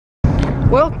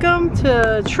Welcome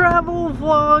to travel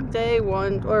vlog day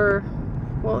 1, or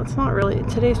well, it's not really,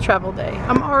 today's travel day.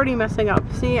 I'm already messing up.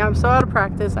 See, I'm so out of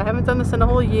practice. I haven't done this in a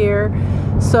whole year,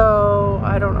 so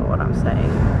I don't know what I'm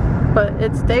saying. But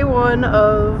it's day 1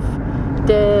 of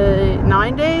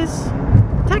 9 days.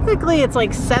 Technically it's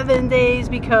like 7 days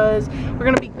because we're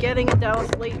gonna be getting in Dallas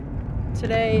late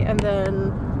today and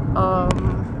then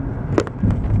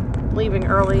leaving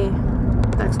early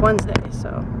next Wednesday,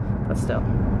 so, but still.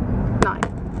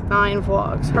 9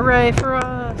 vlogs. Hooray for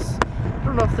us. I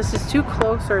don't know if this is too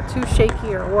close or too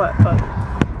shaky or what, but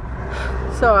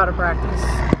so out of practice.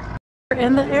 We're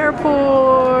in the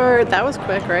airport. That was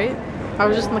quick, right? I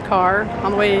was just in the car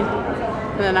on the way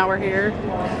and then now we're here.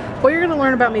 What you're gonna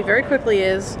learn about me very quickly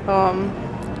is I'm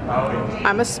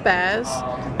a spaz.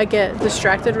 I get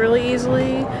distracted really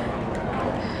easily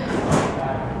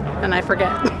and I forget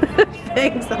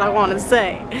things that I want to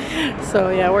say. So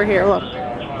yeah, we're here. Look.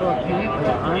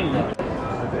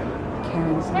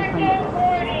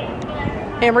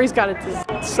 Amory's got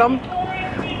some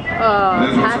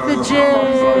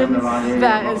pathogen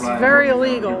that is very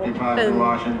illegal. And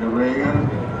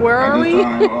where are we?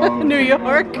 New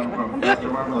York?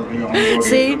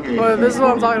 See? Well, this is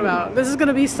what I'm talking about. This is going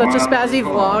to be such a spazzy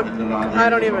vlog. I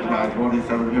don't even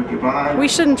know. We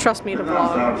shouldn't trust me to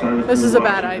vlog. This is a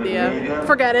bad idea.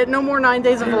 Forget it. No more 9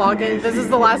 days of vlogging. This is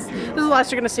the last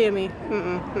you're going to see of me.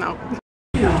 No.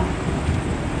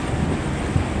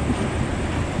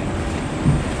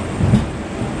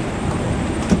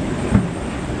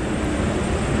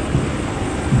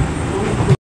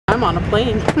 I'm on a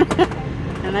plane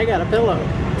and I got a pillow.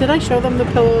 Did I show them the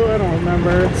pillow? I don't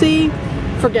remember. See?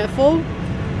 Forgetful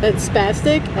and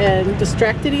spastic and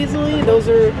distracted easily. Those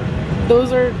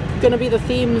are gonna be the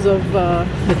themes of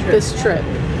this trip.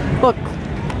 Look.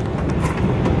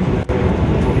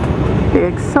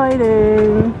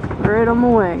 Exciting. Right on the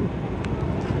way.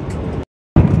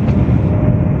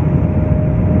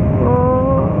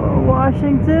 Oh,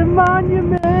 Washington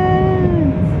Monument.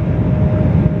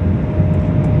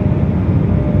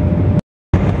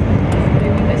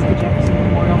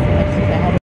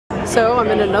 So I'm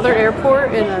in another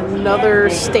airport in another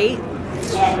state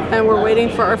and we're waiting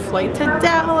for our flight to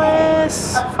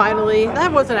Dallas. Finally,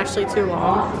 that wasn't actually too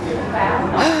long.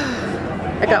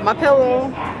 I got my pillow.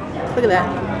 Look at that.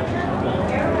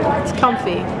 It's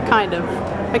comfy, kind of.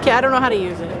 I don't know how to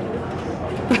use it.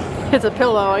 It's a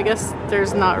pillow. I guess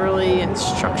there's not really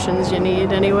instructions you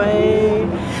need anyway.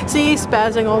 See,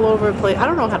 spazzing all over the place. I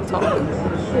don't know how to talk.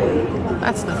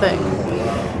 That's the thing.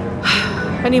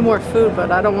 I need more food, but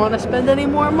I don't want to spend any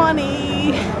more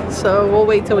money. So we'll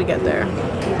wait till we get there.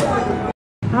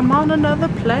 I'm on another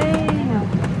plane.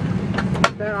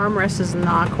 That armrest is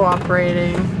not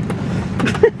cooperating.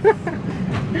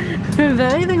 If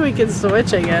anything, we can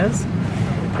switch, I guess.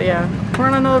 But yeah, we're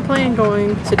on another plane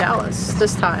going to Dallas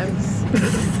this time.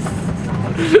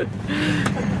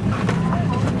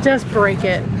 Just break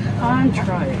it. I'm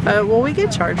trying. Will we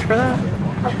get charged for that?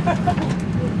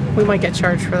 We might get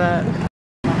charged for that.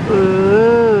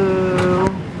 Ooh.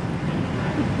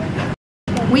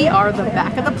 We are the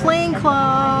Back of the Plane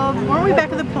Club. Weren't we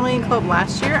Back of the Plane Club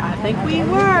last year? I think we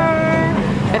were.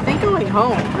 I think going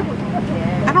home.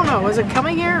 I don't know, was it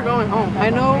coming here or going home? I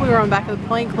know we were on Back of the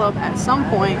Plane Club at some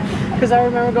point because I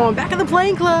remember going Back of the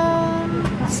Plane Club.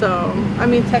 So, I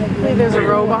mean, technically there's a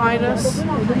row behind us,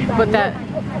 but that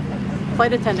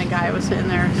flight attendant guy was sitting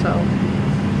there, so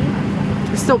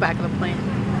it's still Back of the Plane.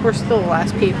 We're still the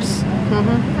last peeps.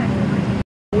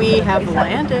 We have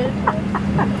landed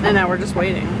and now we're just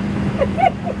waiting.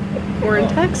 We're in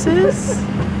Texas.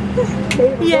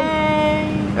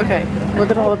 Yay! Okay, look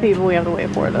at all the people we have to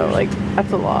wait for though. Like,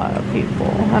 that's a lot of people.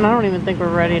 And I don't even think we're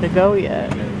ready to go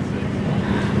yet.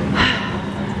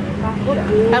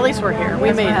 At least we're here.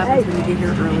 We made it.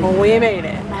 We made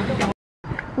it.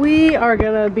 We are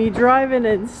gonna be driving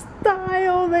in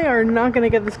style. They are not gonna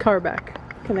get this car back.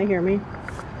 Can they hear me?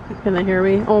 Can they hear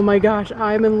me? Oh my gosh,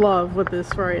 I'm in love with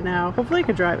this right now. Hopefully I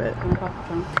can drive it.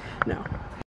 No.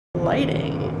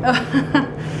 Lighting.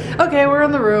 Okay, we're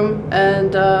in the room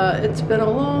and it's been a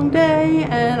long day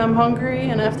and I'm hungry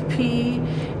and I have to pee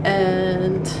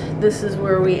and this is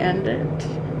where we end it.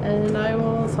 And I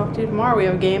will talk to you tomorrow. We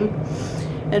have a game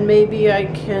and maybe I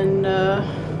can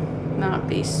not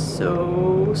be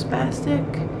so spastic,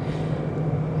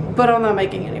 but I'm not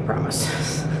making any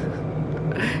promises.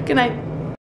 Good night.